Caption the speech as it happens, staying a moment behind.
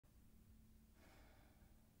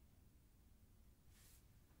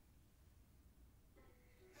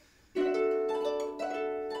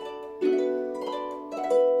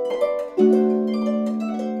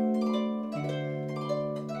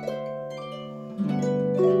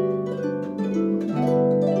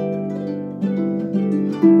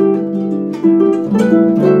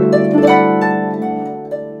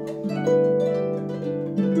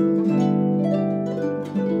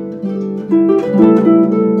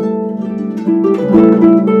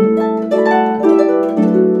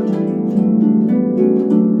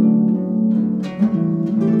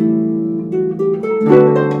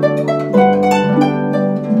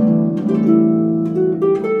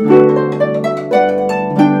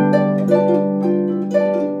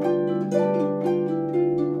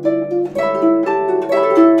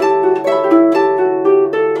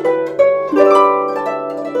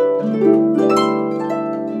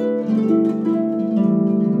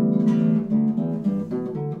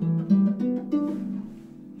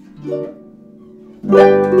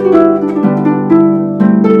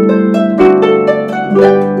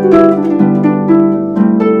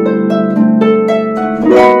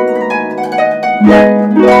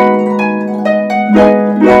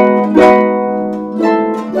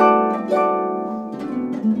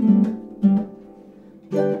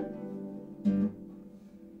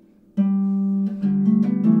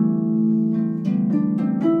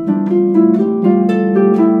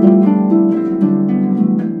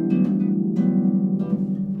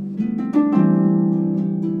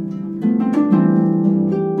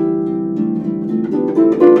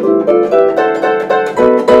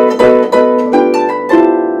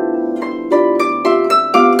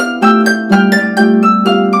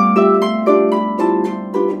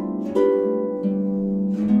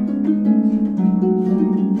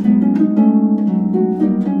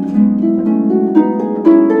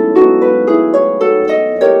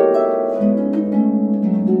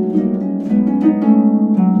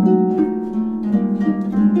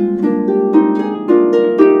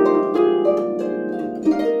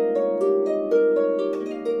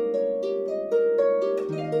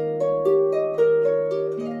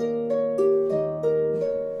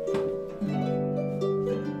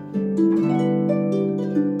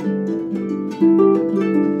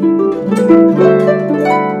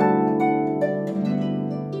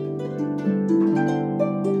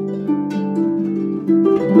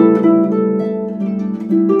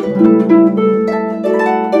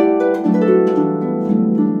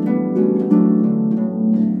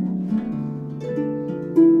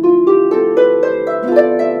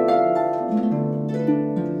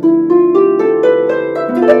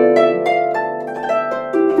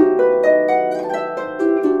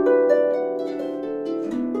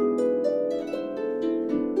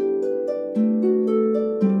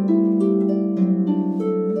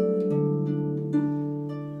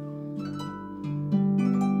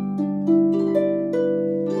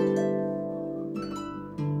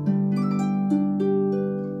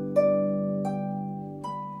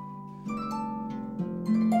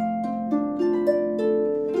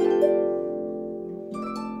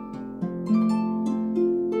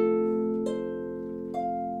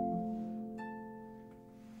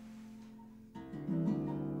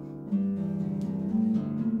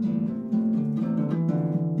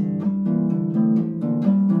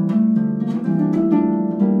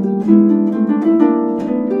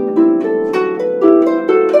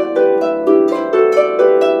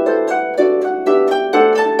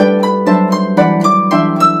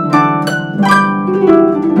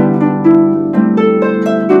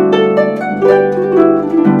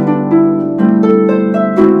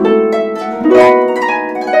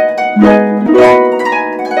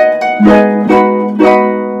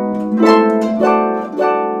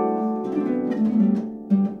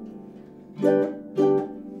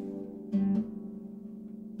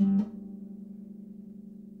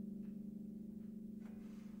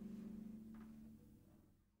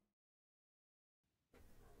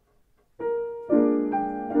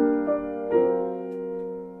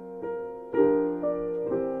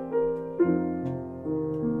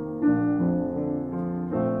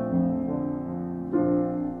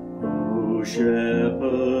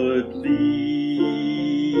Shepherd,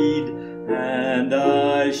 lead, and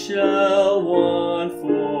I shall want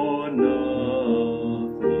for nothing.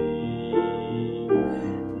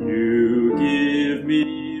 You give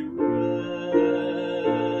me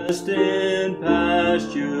rest in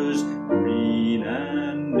pastures green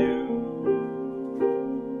and new,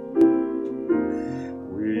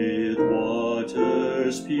 with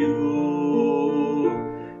waters pure.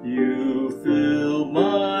 You fill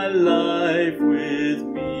my life with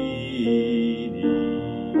meaning,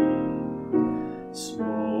 so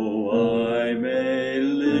I may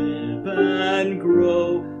live and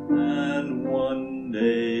grow and one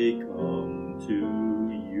day come to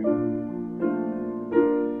you.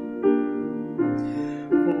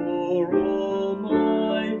 For all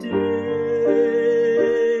my days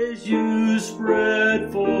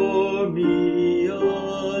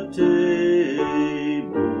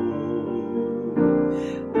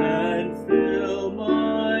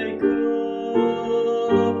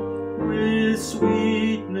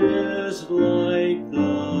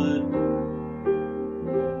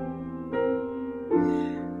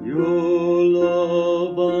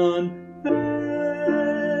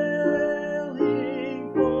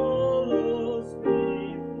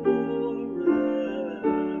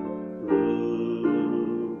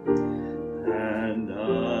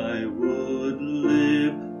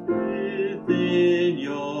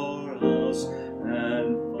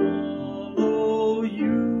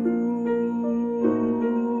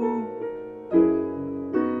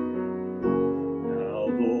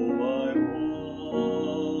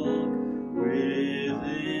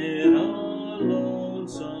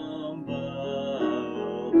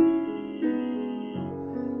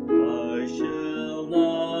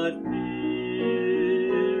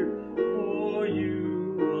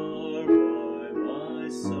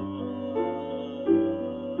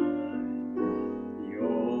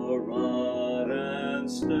and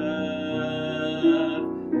staff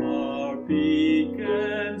are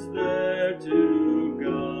beacons there to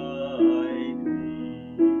guide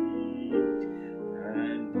me,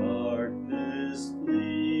 and darkness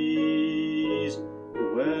flees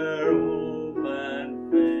where hope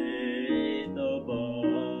and faith abide.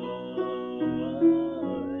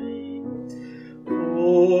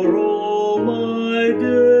 For all my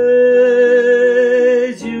days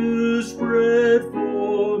you spread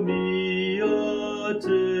for me a table,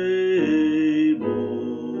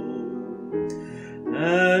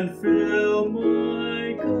 and fill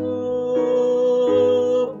my cup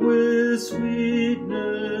with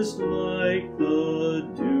sweetness like the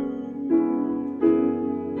dew.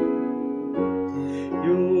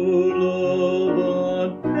 Your love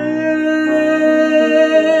unfailing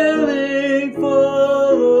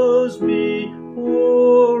follows me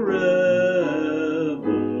forever,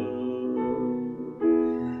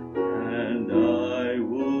 and I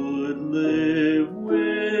would live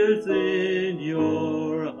within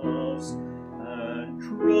your house and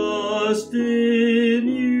trust in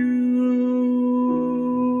you.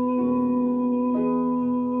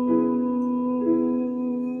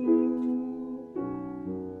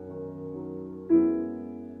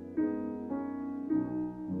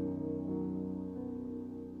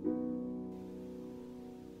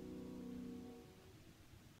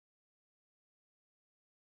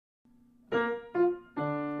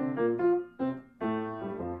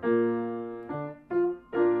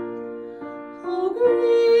 How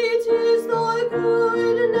great is thy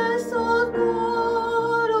goodness, O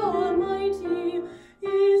God Almighty!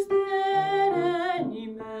 Is there any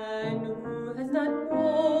man who has not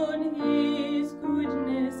known his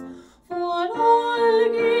goodness? For all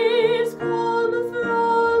gifts come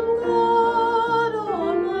from God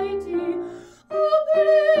Almighty. All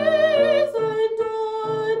praise and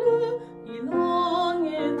honor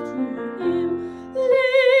belongeth to him.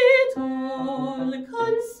 Let all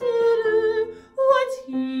consider what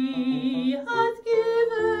he hath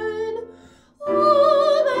given.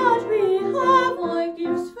 All that we have are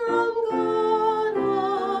gifts from God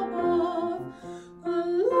above. The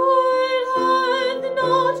Lord hath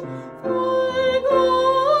not forgotten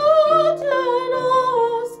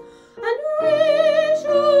us, and we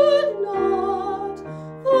should not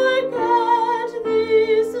forget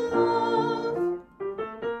this love.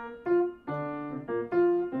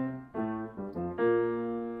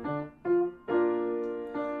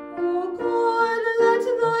 O God, let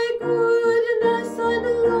thy goodness and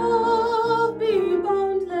love be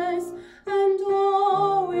boundless, and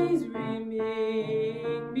always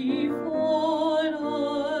remain before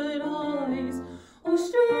our eyes. O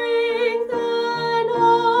strengthen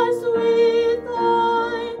us with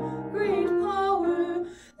thy great power.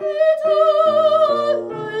 Let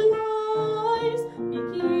all our lives be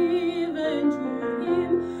given to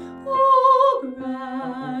him. O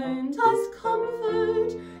grant us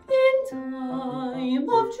comfort in time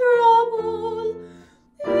of trouble.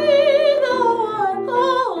 Be thou our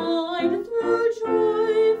guide through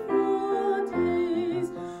joyful days,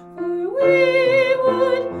 for we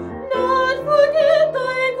would not forget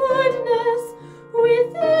thy goodness. With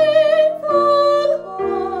thankful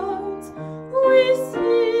hearts we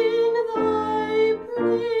sing thy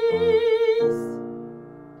praise.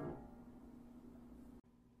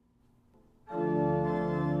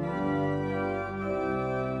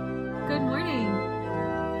 Good morning.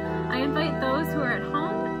 I invite those who are at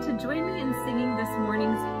home to join me in singing this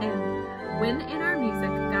morning's hymn, When in Our